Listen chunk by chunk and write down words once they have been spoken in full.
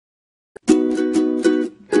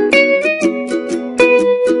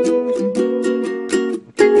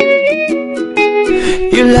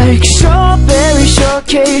like strawberry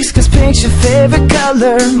shortcakes, cause pink's your favorite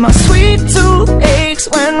color. My sweet tooth aches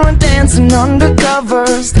when we're dancing under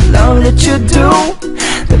covers. The love that you do,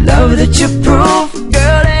 the love that you prove,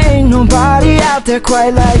 girl, ain't nobody out there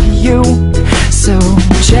quite like you. So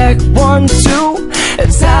check 1, 2,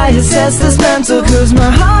 it's high as Tesla's mental, cause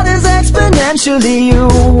my heart is exponentially you.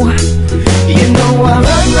 You know I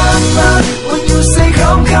run, run, run when you say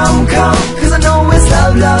come, come, come, cause I know it's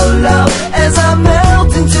love, love, love as I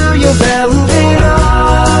melt into your velvet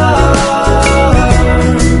arms.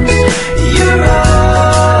 Your arms.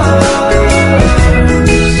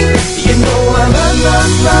 You know I run, run,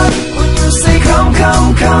 run when you say come,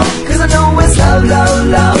 come, come, cause I know it's love, love,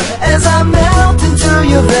 love as I melt into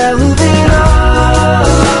your velvet arms.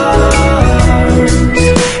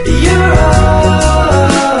 Your arms.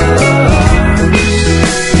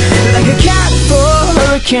 Like a cat for a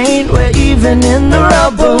hurricane, where even in the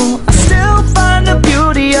rubble I still find the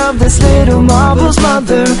beauty of this little marble's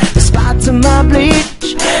mother. The spot to my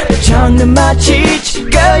bleach, the tongue to my cheek,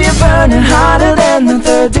 girl, you're burning hotter than the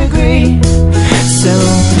 3rd degree. So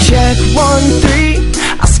check 1, 3,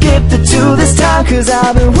 I'll skip the 2 this time, cause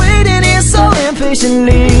I've been waiting here so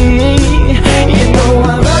impatiently. You know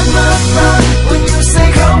I run, run, run when you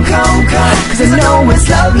say come, come, come, cause I know it's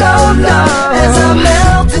love, love, love as I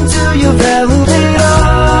melt into your velvet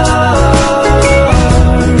arms.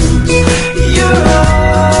 Your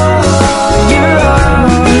arms. Your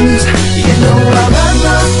arms. You know I run,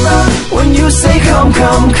 run, run when you say come,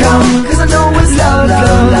 come, come, cause I know it's love,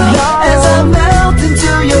 love, love as I melt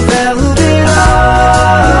into your velvet arms.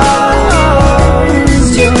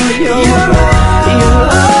 Your arms.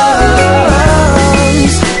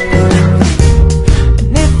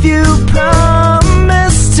 And if you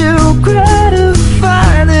promise to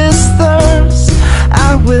gratify this thirst,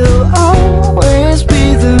 I will always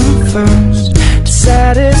be the first to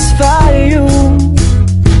satisfy you.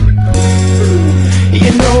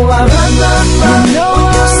 You know I run, run, run when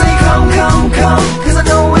you say come, come, come, cause I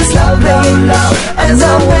know it's love, love, love as I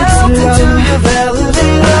melt into